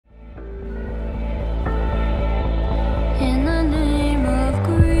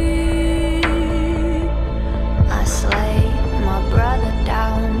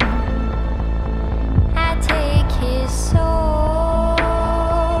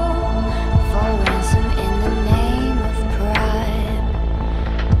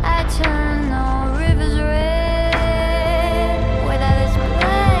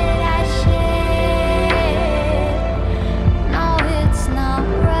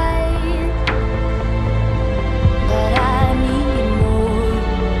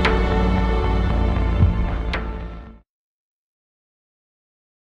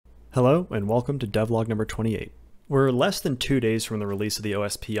Hello, and welcome to Devlog number 28. We're less than 2 days from the release of the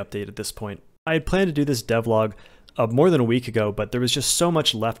OSP update at this point. I had planned to do this devlog more than a week ago, but there was just so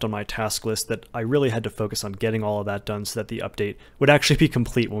much left on my task list that I really had to focus on getting all of that done so that the update would actually be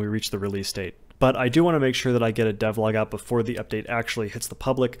complete when we reach the release date. But I do want to make sure that I get a devlog out before the update actually hits the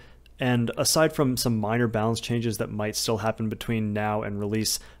public, and aside from some minor balance changes that might still happen between now and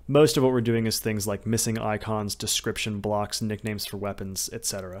release, most of what we're doing is things like missing icons, description blocks, nicknames for weapons,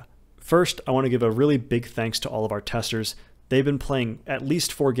 etc. First, I want to give a really big thanks to all of our testers. They've been playing at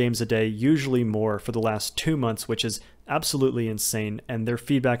least 4 games a day, usually more, for the last 2 months, which is absolutely insane, and their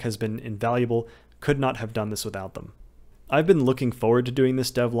feedback has been invaluable. Could not have done this without them. I've been looking forward to doing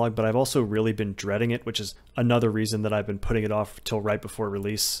this devlog, but I've also really been dreading it, which is another reason that I've been putting it off till right before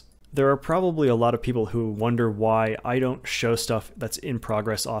release. There are probably a lot of people who wonder why I don't show stuff that's in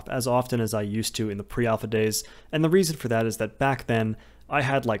progress off as often as I used to in the pre-alpha days, and the reason for that is that back then, I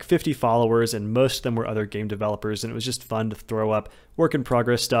had like 50 followers and most of them were other game developers, and it was just fun to throw up work in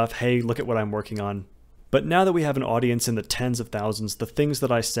progress stuff, hey, look at what I'm working on. But now that we have an audience in the tens of thousands, the things that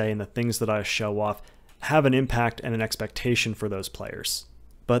I say and the things that I show off have an impact and an expectation for those players.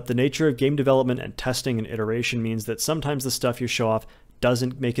 But the nature of game development and testing and iteration means that sometimes the stuff you show off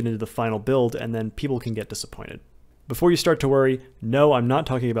doesn't make it into the final build, and then people can get disappointed. Before you start to worry, no, I'm not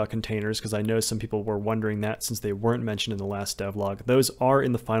talking about containers, because I know some people were wondering that since they weren't mentioned in the last devlog. Those are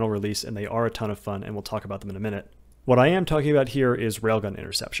in the final release, and they are a ton of fun, and we'll talk about them in a minute. What I am talking about here is railgun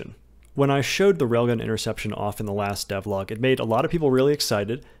interception. When I showed the railgun interception off in the last devlog, it made a lot of people really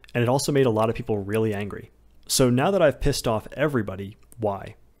excited, and it also made a lot of people really angry. So now that I've pissed off everybody,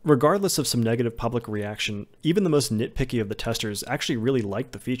 why? Regardless of some negative public reaction, even the most nitpicky of the testers actually really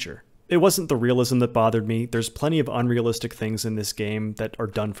liked the feature. It wasn't the realism that bothered me. There's plenty of unrealistic things in this game that are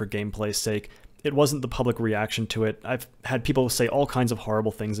done for gameplay's sake. It wasn't the public reaction to it. I've had people say all kinds of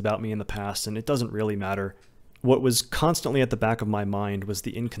horrible things about me in the past, and it doesn't really matter. What was constantly at the back of my mind was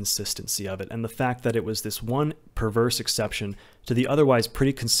the inconsistency of it, and the fact that it was this one perverse exception to the otherwise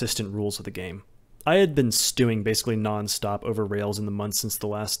pretty consistent rules of the game. I had been stewing basically non-stop over Rails in the months since the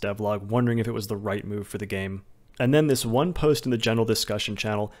last devlog, wondering if it was the right move for the game. And then this one post in the general discussion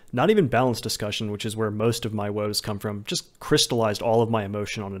channel, not even balanced discussion, which is where most of my woes come from, just crystallized all of my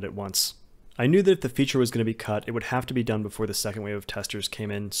emotion on it at once. I knew that if the feature was going to be cut, it would have to be done before the second wave of testers came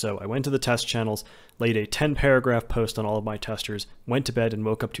in, so I went to the test channels, laid a 10-paragraph post on all of my testers, went to bed, and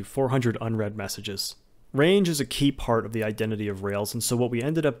woke up to 400 unread messages. Range is a key part of the identity of Rails, and so what we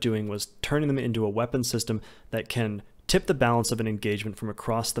ended up doing was turning them into a weapon system that can tip the balance of an engagement from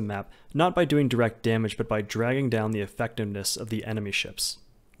across the map, not by doing direct damage, but by dragging down the effectiveness of the enemy ships.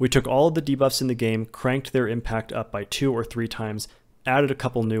 We took all of the debuffs in the game, cranked their impact up by 2 or 3 times, added a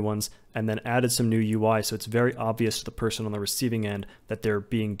couple new ones, and then added some new UI so it's very obvious to the person on the receiving end that they're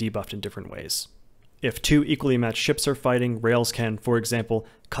being debuffed in different ways. If 2 equally matched ships are fighting, Rails can, for example,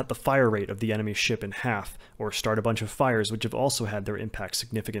 cut the fire rate of the enemy ship in half, or start a bunch of fires which have also had their impact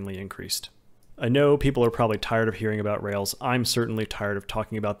significantly increased. I know people are probably tired of hearing about Rails. I'm certainly tired of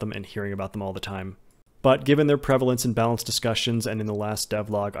talking about them and hearing about them all the time. But given their prevalence in balanced discussions and in the last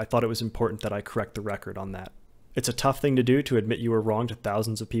devlog, I thought it was important that I correct the record on that. It's a tough thing to do to admit you were wrong to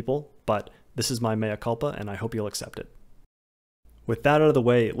thousands of people, but this is my mea culpa and I hope you'll accept it. With that out of the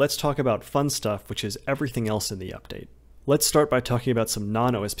way, let's talk about fun stuff, which is everything else in the update. Let's start by talking about some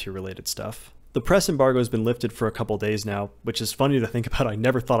non-OSP related stuff. The press embargo has been lifted for a couple days now, which is funny to think about. I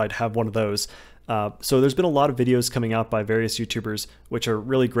never thought I'd have one of those. So there's been a lot of videos coming out by various YouTubers, which are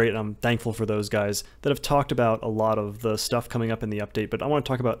really great, and I'm thankful for those guys, that have talked about a lot of the stuff coming up in the update, but I want to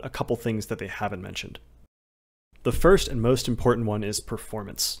talk about a couple things that they haven't mentioned. The first and most important one is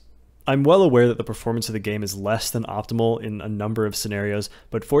performance. I'm well aware that the performance of the game is less than optimal in a number of scenarios,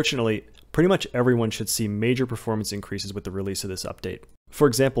 but fortunately, pretty much everyone should see major performance increases with the release of this update. For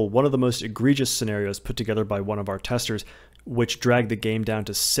example, one of the most egregious scenarios put together by one of our testers, which dragged the game down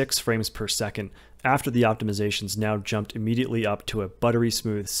to 6 frames per second, after the optimizations now jumped immediately up to a buttery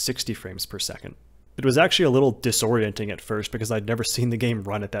smooth 60 frames per second. It was actually a little disorienting at first because I'd never seen the game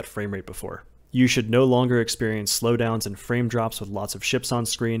run at that frame rate before. You should no longer experience slowdowns and frame drops with lots of ships on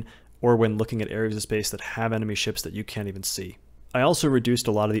screen, or when looking at areas of space that have enemy ships that you can't even see. I also reduced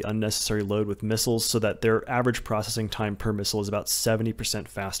a lot of the unnecessary load with missiles so that their average processing time per missile is about 70%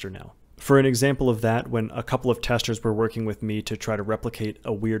 faster now. For an example of that, when a couple of testers were working with me to try to replicate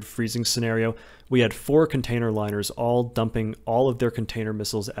a weird freezing scenario, we had 4 container liners all dumping all of their container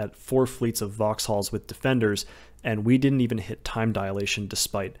missiles at 4 fleets of Vauxhalls with defenders, and we didn't even hit time dilation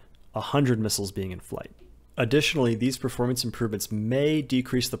despite 100 missiles being in flight. Additionally, these performance improvements may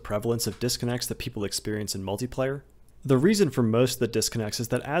decrease the prevalence of disconnects that people experience in multiplayer. The reason for most of the disconnects is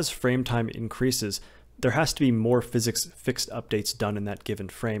that as frame time increases, there has to be more physics fixed updates done in that given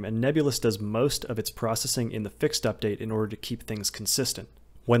frame, and Nebulous does most of its processing in the fixed update in order to keep things consistent.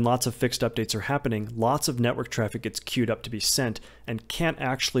 When lots of fixed updates are happening, lots of network traffic gets queued up to be sent and can't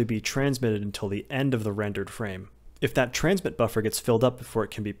actually be transmitted until the end of the rendered frame. If that transmit buffer gets filled up before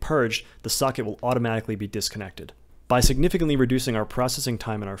it can be purged, the socket will automatically be disconnected. By significantly reducing our processing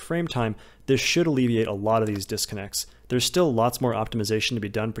time and our frame time, this should alleviate a lot of these disconnects. There's still lots more optimization to be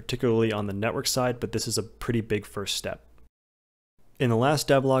done, particularly on the network side, but this is a pretty big first step. In the last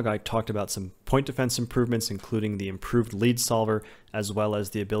devlog, I talked about some point defense improvements, including the improved lead solver, as well as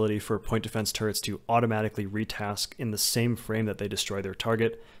the ability for point defense turrets to automatically retask in the same frame that they destroy their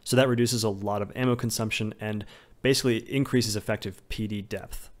target. So that reduces a lot of ammo consumption and basically increases effective PD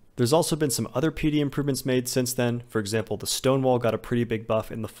depth. There's also been some other PD improvements made since then. For example, the Stonewall got a pretty big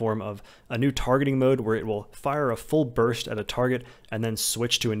buff in the form of a new targeting mode where it will fire a full burst at a target and then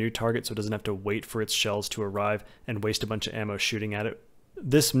switch to a new target so it doesn't have to wait for its shells to arrive and waste a bunch of ammo shooting at it.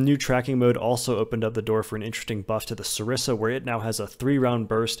 This new tracking mode also opened up the door for an interesting buff to the Sarissa, where it now has a 3-round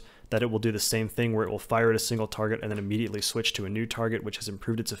burst that it will do the same thing, where it will fire at a single target and then immediately switch to a new target, which has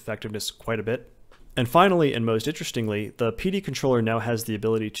improved its effectiveness quite a bit. And finally, and most interestingly, the PD controller now has the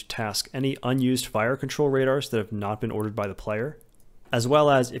ability to task any unused fire control radars that have not been ordered by the player, as well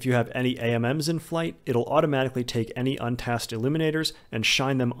as if you have any AMMs in flight, it'll automatically take any untasked illuminators and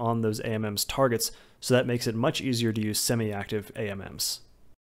shine them on those AMMs targets, so that makes it much easier to use semi-active AMMs.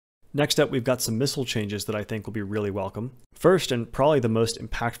 Next up, we've got some missile changes that I think will be really welcome. First, and probably the most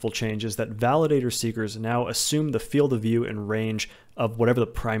impactful change, is that validator seekers now assume the field of view and range of whatever the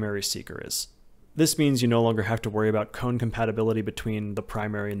primary seeker is. This means you no longer have to worry about cone compatibility between the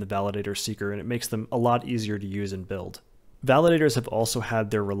primary and the validator seeker, and it makes them a lot easier to use and build. Validators have also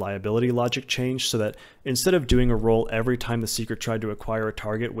had their reliability logic changed so that instead of doing a roll every time the seeker tried to acquire a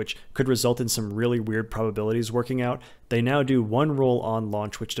target, which could result in some really weird probabilities working out, they now do one roll on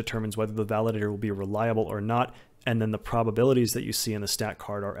launch which determines whether the validator will be reliable or not, and then the probabilities that you see in the stat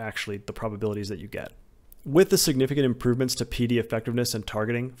card are actually the probabilities that you get. With the significant improvements to PD effectiveness and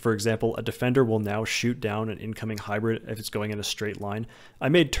targeting, for example, a defender will now shoot down an incoming hybrid if it's going in a straight line, I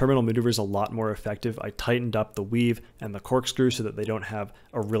made terminal maneuvers a lot more effective. I tightened up the weave and the corkscrew so that they don't have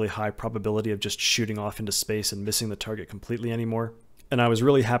a really high probability of just shooting off into space and missing the target completely anymore. And I was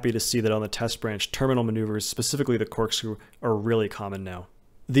really happy to see that on the test branch, terminal maneuvers, specifically the corkscrew, are really common now.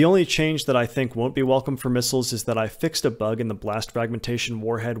 The only change that I think won't be welcome for missiles is that I fixed a bug in the blast fragmentation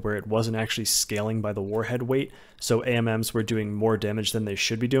warhead where it wasn't actually scaling by the warhead weight, so AMMs were doing more damage than they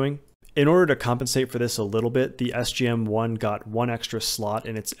should be doing. In order to compensate for this a little bit, the SGM-1 got one extra slot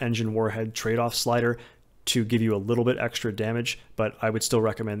in its engine warhead trade-off slider to give you a little bit extra damage, but I would still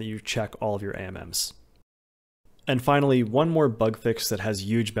recommend that you check all of your AMMs. And finally, one more bug fix that has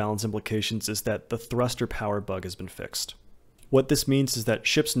huge balance implications is that the thruster power bug has been fixed. What this means is that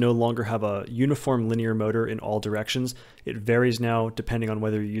ships no longer have a uniform linear motor in all directions. It varies now depending on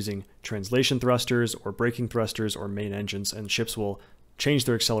whether you're using translation thrusters or braking thrusters or main engines, and ships will change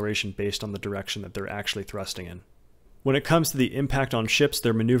their acceleration based on the direction that they're actually thrusting in. When it comes to the impact on ships,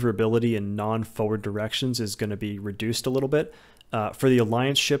 their maneuverability in non-forward directions is going to be reduced a little bit. For the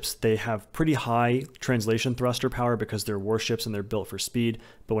Alliance ships, they have pretty high translation thruster power because they're warships and they're built for speed,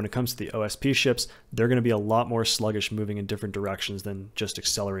 but when it comes to the OSP ships, they're going to be a lot more sluggish moving in different directions than just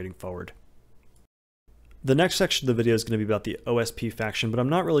accelerating forward. The next section of the video is going to be about the OSP faction, but I'm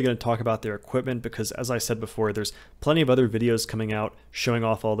not really going to talk about their equipment because, as I said before, there's plenty of other videos coming out showing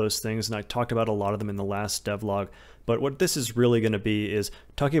off all those things, and I talked about a lot of them in the last devlog. But what this is really going to be is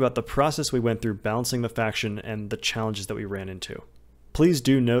talking about the process we went through balancing the faction and the challenges that we ran into. Please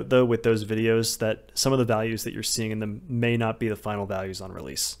do note, though, with those videos that some of the values that you're seeing in them may not be the final values on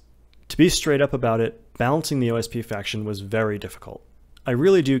release. To be straight up about it, balancing the OSP faction was very difficult. I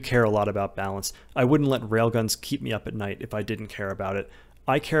really do care a lot about balance. I wouldn't let railguns keep me up at night if I didn't care about it.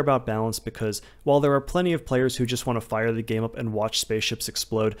 I care about balance because while there are plenty of players who just want to fire the game up and watch spaceships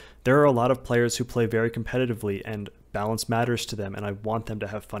explode, there are a lot of players who play very competitively and balance matters to them, and I want them to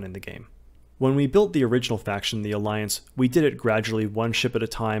have fun in the game. When we built the original faction, the Alliance, we did it gradually, one ship at a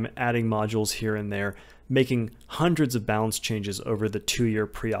time, adding modules here and there, making hundreds of balance changes over the 2-year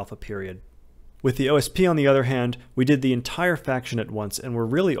pre-alpha period. With the OSP, on the other hand, we did the entire faction at once and were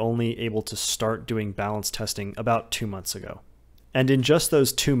really only able to start doing balance testing about 2 months ago. And in just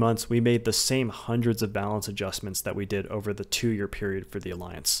those 2 months, we made the same hundreds of balance adjustments that we did over the 2-year period for the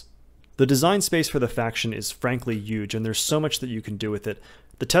Alliance. The design space for the faction is frankly huge, and there's so much that you can do with it.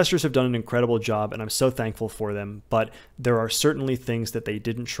 The testers have done an incredible job, and I'm so thankful for them, but there are certainly things that they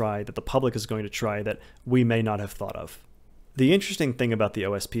didn't try that the public is going to try that we may not have thought of. The interesting thing about the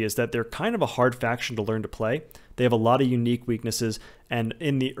OSP is that they're kind of a hard faction to learn to play. They have a lot of unique weaknesses, and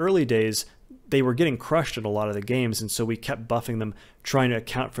in the early days, they were getting crushed in a lot of the games, and so we kept buffing them, trying to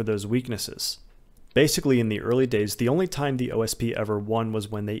account for those weaknesses. Basically, in the early days, the only time the OSP ever won was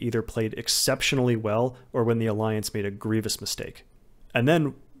when they either played exceptionally well or when the Alliance made a grievous mistake. And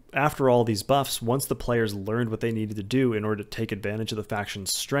then, after all these buffs, once the players learned what they needed to do in order to take advantage of the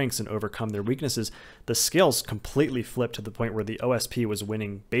faction's strengths and overcome their weaknesses, the scales completely flipped to the point where the OSP was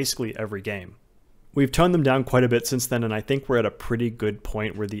winning basically every game. We've toned them down quite a bit since then, and I think we're at a pretty good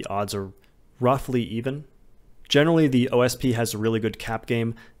point where the odds are roughly even. Generally, the OSP has a really good cap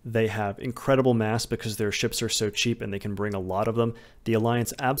game. They have incredible mass because their ships are so cheap and they can bring a lot of them. The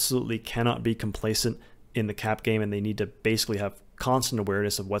Alliance absolutely cannot be complacent in the cap game, and they need to basically have constant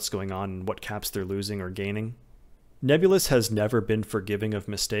awareness of what's going on and what caps they're losing or gaining. Nebulous has never been forgiving of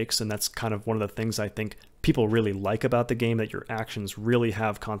mistakes, and that's kind of one of the things I think people really like about the game, that your actions really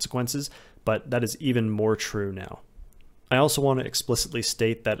have consequences, but that is even more true now. I also want to explicitly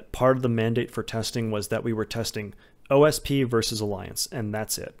state that part of the mandate for testing was that we were testing OSP versus Alliance, and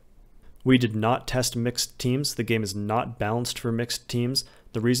that's it. We did not test mixed teams. The game is not balanced for mixed teams.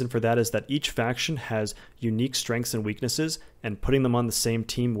 The reason for that is that each faction has unique strengths and weaknesses, and putting them on the same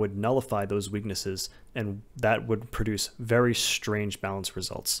team would nullify those weaknesses, and that would produce very strange balance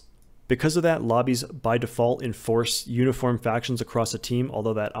results. Because of that, lobbies by default enforce uniform factions across a team,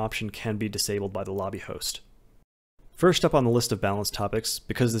 although that option can be disabled by the lobby host. First up on the list of balance topics,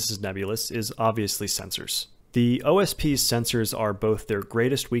 because this is Nebulous, is obviously sensors. The OSP's sensors are both their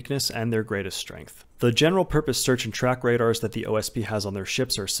greatest weakness and their greatest strength. The general purpose search and track radars that the OSP has on their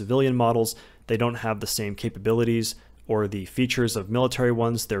ships are civilian models. They don't have the same capabilities or the features of military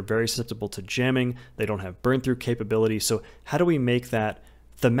ones. They're very susceptible to jamming. They don't have burn-through capability. So how do we make that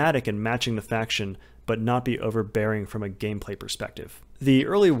thematic and matching the faction, but not be overbearing from a gameplay perspective? The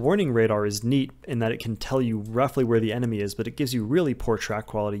early warning radar is neat in that it can tell you roughly where the enemy is, but it gives you really poor track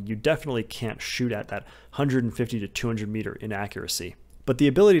quality. You definitely can't shoot at that 150 to 200 meter inaccuracy. But the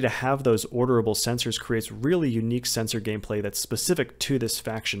ability to have those orderable sensors creates really unique sensor gameplay that's specific to this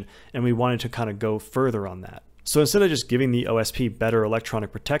faction, and we wanted to kind of go further on that. So instead of just giving the OSP better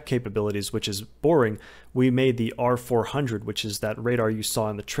electronic protect capabilities, which is boring, we made the R400, which is that radar you saw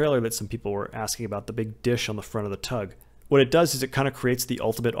in the trailer that some people were asking about, the big dish on the front of the tug. What it does is it kind of creates the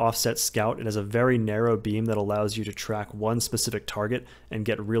ultimate offset scout. It has a very narrow beam that allows you to track one specific target and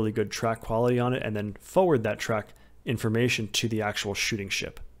get really good track quality on it, and then forward that track information to the actual shooting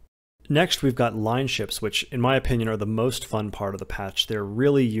ship. Next, we've got line ships, which in my opinion are the most fun part of the patch. They're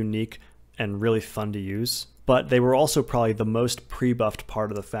really unique and really fun to use, but they were also probably the most pre-buffed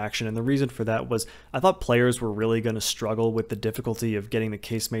part of the faction, and the reason for that was I thought players were really going to struggle with the difficulty of getting the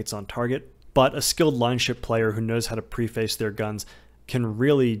casemates on target. But a skilled line ship player who knows how to preface their guns can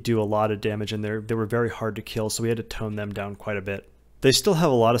really do a lot of damage, and they were very hard to kill, so we had to tone them down quite a bit. They still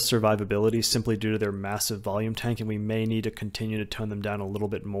have a lot of survivability simply due to their massive volume tank, and we may need to continue to tone them down a little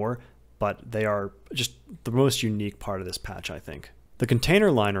bit more, but they are just the most unique part of this patch, I think. The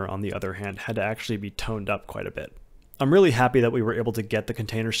container liner, on the other hand, had to actually be toned up quite a bit. I'm really happy that we were able to get the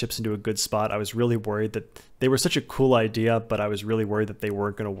container ships into a good spot. I was really worried that they were such a cool idea, but I was really worried that they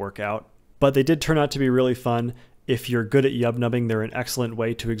weren't going to work out. But they did turn out to be really fun. If you're good at yub-nubbing, they're an excellent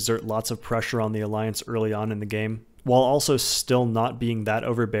way to exert lots of pressure on the Alliance early on in the game, while also still not being that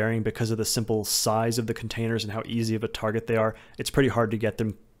overbearing because of the simple size of the containers and how easy of a target they are. It's pretty hard to get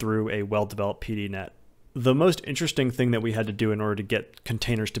them through a well-developed PD net. The most interesting thing that we had to do in order to get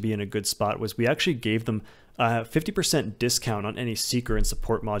containers to be in a good spot was we actually gave them a 50% discount on any seeker and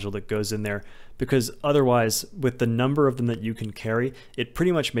support module that goes in there, because otherwise, with the number of them that you can carry, it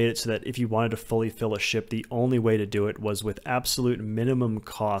pretty much made it so that if you wanted to fully fill a ship, the only way to do it was with absolute minimum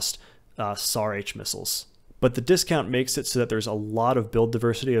cost SAR-H missiles. But the discount makes it so that there's a lot of build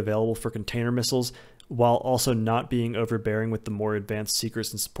diversity available for container missiles, while also not being overbearing with the more advanced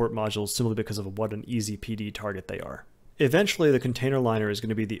seekers and support modules simply because of what an easy PD target they are. Eventually, the container liner is going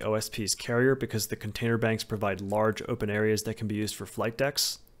to be the OSP's carrier because the container banks provide large open areas that can be used for flight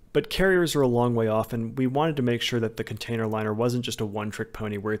decks. But carriers are a long way off, and we wanted to make sure that the container liner wasn't just a one-trick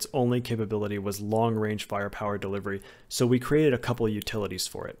pony where its only capability was long-range firepower delivery, so we created a couple of utilities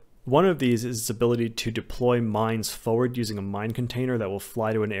for it. One of these is its ability to deploy mines forward using a mine container that will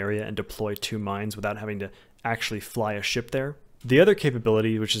fly to an area and deploy 2 mines without having to actually fly a ship there. The other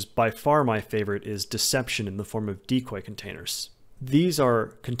capability, which is by far my favorite, is deception in the form of decoy containers. These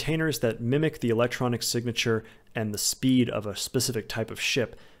are containers that mimic the electronic signature and the speed of a specific type of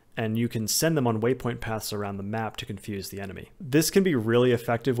ship, and you can send them on waypoint paths around the map to confuse the enemy. This can be really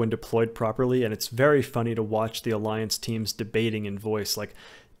effective when deployed properly, and it's very funny to watch the Alliance teams debating in voice, like,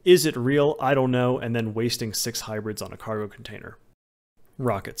 is it real? I don't know, and then wasting 6 hybrids on a cargo container.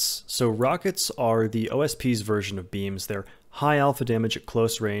 Rockets. So rockets are the OSP's version of beams. They're high alpha damage at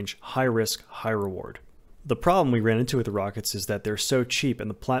close range, high risk, high reward. The problem we ran into with rockets is that they're so cheap, and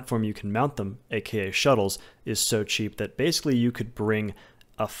the platform you can mount them, aka shuttles, is so cheap that basically you could bring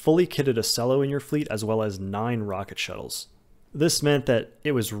a fully kitted Ocello in your fleet as well as 9 rocket shuttles. This meant that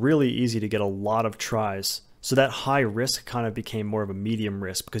it was really easy to get a lot of tries, so that high risk kind of became more of a medium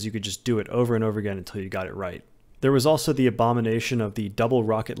risk because you could just do it over and over again until you got it right. There was also the abomination of the double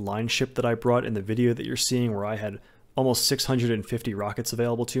rocket line ship that I brought in the video that you're seeing, where I had almost 650 rockets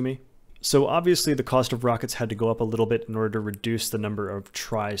available to me. So obviously the cost of rockets had to go up a little bit in order to reduce the number of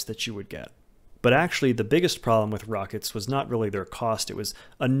tries that you would get. But actually the biggest problem with rockets was not really their cost, it was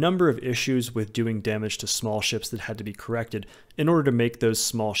a number of issues with doing damage to small ships that had to be corrected in order to make those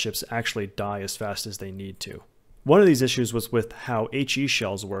small ships actually die as fast as they need to. One of these issues was with how HE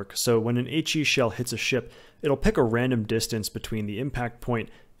shells work. So when an HE shell hits a ship, it'll pick a random distance between the impact point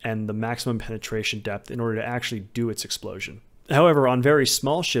and the maximum penetration depth in order to actually do its explosion. However, on very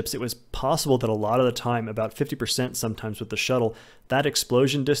small ships, it was possible that a lot of the time, about 50% sometimes with the shuttle, that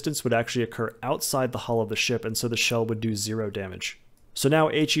explosion distance would actually occur outside the hull of the ship, and so the shell would do 0 damage. So now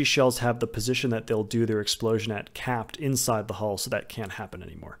HE shells have the position that they'll do their explosion at capped inside the hull, so that can't happen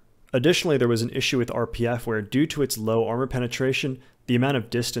anymore. Additionally, there was an issue with RPF where, due to its low armor penetration, the amount of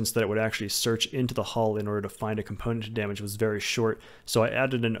distance that it would actually search into the hull in order to find a component to damage was very short, so I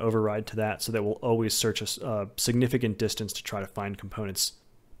added an override to that so that we'll always search a significant distance to try to find components.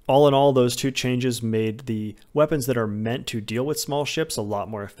 All in all, those 2 changes made the weapons that are meant to deal with small ships a lot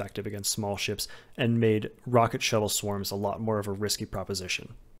more effective against small ships, and made rocket shuttle swarms a lot more of a risky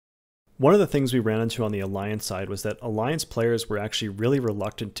proposition. One of the things we ran into on the Alliance side was that Alliance players were actually really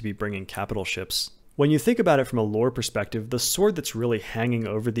reluctant to be bringing capital ships. When you think about it from a lore perspective, the sword that's really hanging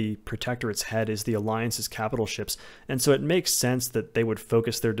over the Protectorate's head is the Alliance's capital ships, and so it makes sense that they would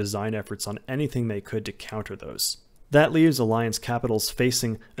focus their design efforts on anything they could to counter those. That leaves Alliance capitals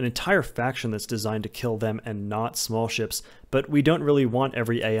facing an entire faction that's designed to kill them and not small ships, but we don't really want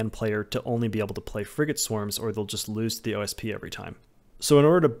every AN player to only be able to play frigate swarms, or they'll just lose to the OSP every time. So in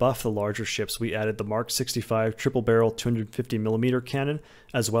order to buff the larger ships, we added the Mark 65 triple barrel 250mm cannon,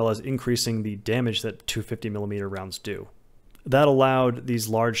 as well as increasing the damage that 250mm rounds do. That allowed these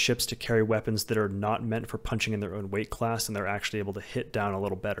large ships to carry weapons that are not meant for punching in their own weight class, and they're actually able to hit down a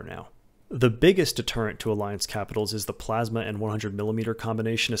little better now. The biggest deterrent to Alliance capitals is the plasma and 100mm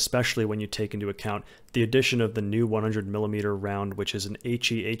combination, especially when you take into account the addition of the new 100mm round, which is an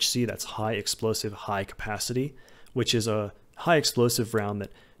HEHC, that's high explosive, high capacity, which is a high explosive round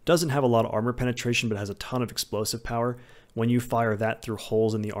that doesn't have a lot of armor penetration but has a ton of explosive power. When you fire that through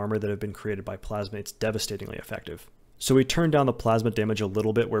holes in the armor that have been created by plasma, it's devastatingly effective. So we turned down the plasma damage a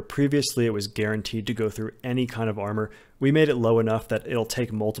little bit, where previously it was guaranteed to go through any kind of armor. We made it low enough that it'll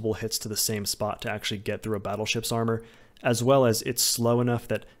take multiple hits to the same spot to actually get through a battleship's armor, as well as it's slow enough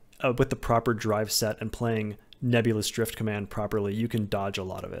that with the proper drive set and playing Nebulous Drift Command properly, you can dodge a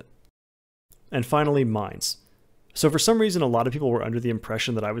lot of it. And finally, mines. So for some reason, a lot of people were under the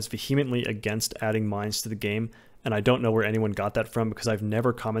impression that I was vehemently against adding mines to the game, and I don't know where anyone got that from because I've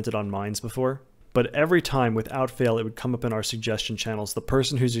never commented on mines before. But every time, without fail, it would come up in our suggestion channels. The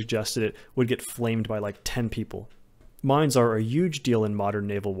person who suggested it would get flamed by like 10 people. Mines are a huge deal in modern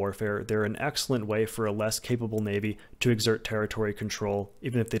naval warfare. They're an excellent way for a less capable navy to exert territory control,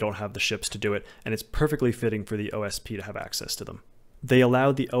 even if they don't have the ships to do it, and it's perfectly fitting for the OSP to have access to them. They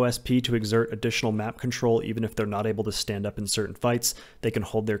allowed the OSP to exert additional map control even if they're not able to stand up in certain fights. They can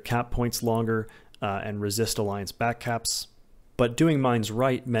hold their cap points longer and resist Alliance backcaps. But doing mines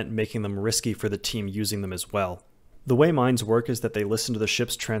right meant making them risky for the team using them as well. The way mines work is that they listen to the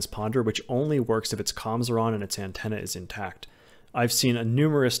ship's transponder, which only works if its comms are on and its antenna is intact. I've seen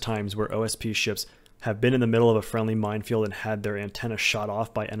numerous times where OSP ships have been in the middle of a friendly minefield and had their antenna shot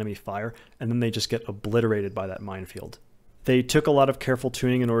off by enemy fire, and then they just get obliterated by that minefield. They took a lot of careful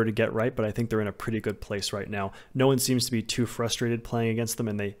tuning in order to get right, but I think they're in a pretty good place right now. No one seems to be too frustrated playing against them,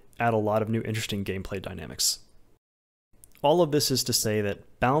 and they add a lot of new interesting gameplay dynamics. All of this is to say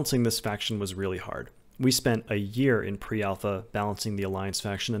that balancing this faction was really hard. We spent a year in pre-alpha balancing the Alliance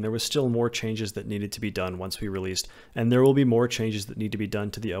faction, and there was still more changes that needed to be done once we released, and there will be more changes that need to be done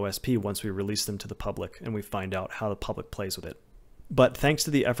to the OSP once we release them to the public and we find out how the public plays with it. But thanks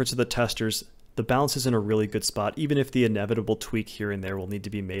to the efforts of the testers, the the balance is in a really good spot, even if the inevitable tweak here and there will need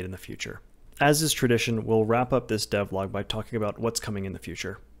to be made in the future. As is tradition, we'll wrap up this devlog by talking about what's coming in the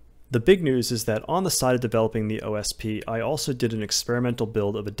future. The big news is that on the side of developing the OSP, I also did an experimental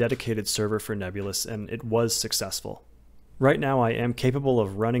build of a dedicated server for Nebulous, and it was successful. Right now I am capable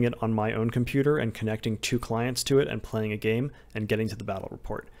of running it on my own computer and connecting 2 clients to it and playing a game and getting to the battle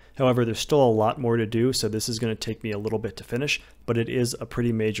report. However, there's still a lot more to do, so this is going to take me a little bit to finish, but it is a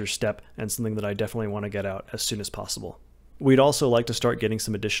pretty major step and something that I definitely want to get out as soon as possible. We'd also like to start getting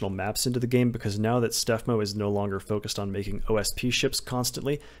some additional maps into the game, because now that Stefmo is no longer focused on making OSP ships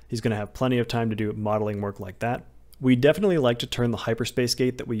constantly, he's going to have plenty of time to do modeling work like that. We'd definitely like to turn the hyperspace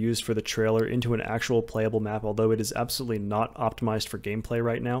gate that we used for the trailer into an actual playable map, although it is absolutely not optimized for gameplay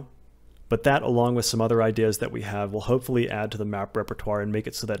right now. But that, along with some other ideas that we have, will hopefully add to the map repertoire and make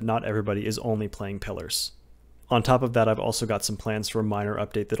it so that not everybody is only playing pillars. On top of that, I've also got some plans for a minor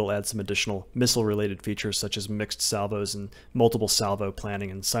update that'll add some additional missile-related features such as mixed salvos and multiple salvo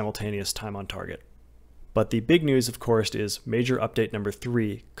planning and simultaneous time on target. But the big news, of course, is major update number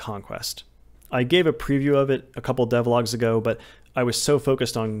 3, Conquest. I gave a preview of it a couple devlogs ago, but I was so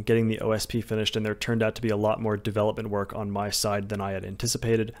focused on getting the OSP finished, and there turned out to be a lot more development work on my side than I had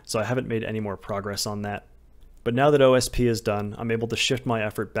anticipated, so I haven't made any more progress on that. But now that OSP is done, I'm able to shift my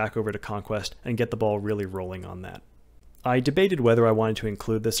effort back over to Conquest and get the ball really rolling on that. I debated whether I wanted to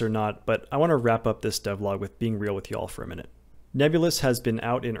include this or not, but I want to wrap up this devlog with being real with y'all for a minute. Nebulous has been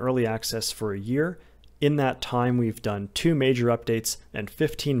out in early access for a year. In that time, we've done 2 major updates and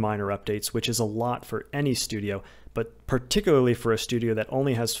 15 minor updates, which is a lot for any studio, but particularly for a studio that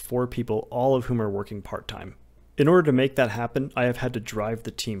only has 4 people, all of whom are working part-time. In order to make that happen, I have had to drive the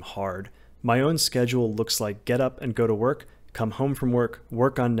team hard. My own schedule looks like get up and go to work, come home from work,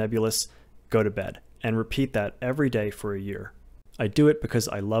 work on Nebulous, go to bed, and repeat that every day for a year. I do it because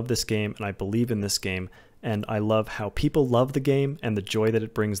I love this game and I believe in this game, and I love how people love the game and the joy that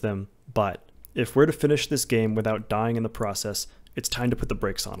it brings them, but if we're to finish this game without dying in the process, it's time to put the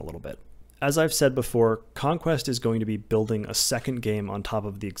brakes on a little bit. As I've said before, Conquest is going to be building a second game on top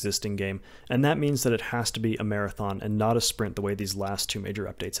of the existing game, and that means that it has to be a marathon and not a sprint the way these last 2 major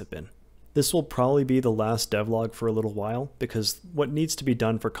updates have been. This will probably be the last devlog for a little while, because what needs to be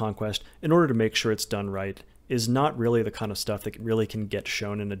done for Conquest in order to make sure it's done right is not really the kind of stuff that really can get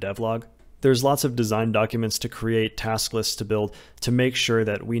shown in a devlog. There's lots of design documents to create, task lists to build, to make sure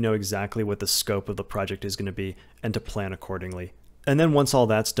that we know exactly what the scope of the project is going to be and to plan accordingly. And then once all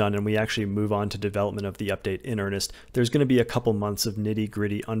that's done and we actually move on to development of the update in earnest, there's going to be a couple months of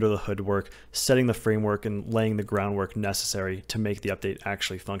nitty-gritty under-the-hood work, setting the framework and laying the groundwork necessary to make the update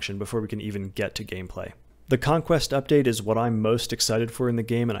actually function before we can even get to gameplay. The Conquest update is what I'm most excited for in the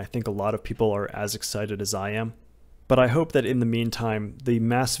game, and I think a lot of people are as excited as I am. But I hope that in the meantime, the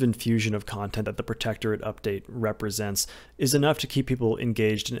massive infusion of content that the Protectorate update represents is enough to keep people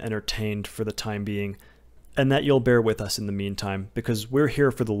engaged and entertained for the time being, and that you'll bear with us in the meantime, because we're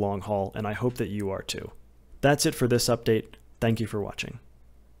here for the long haul, and I hope that you are too. That's it for this update. Thank you for watching.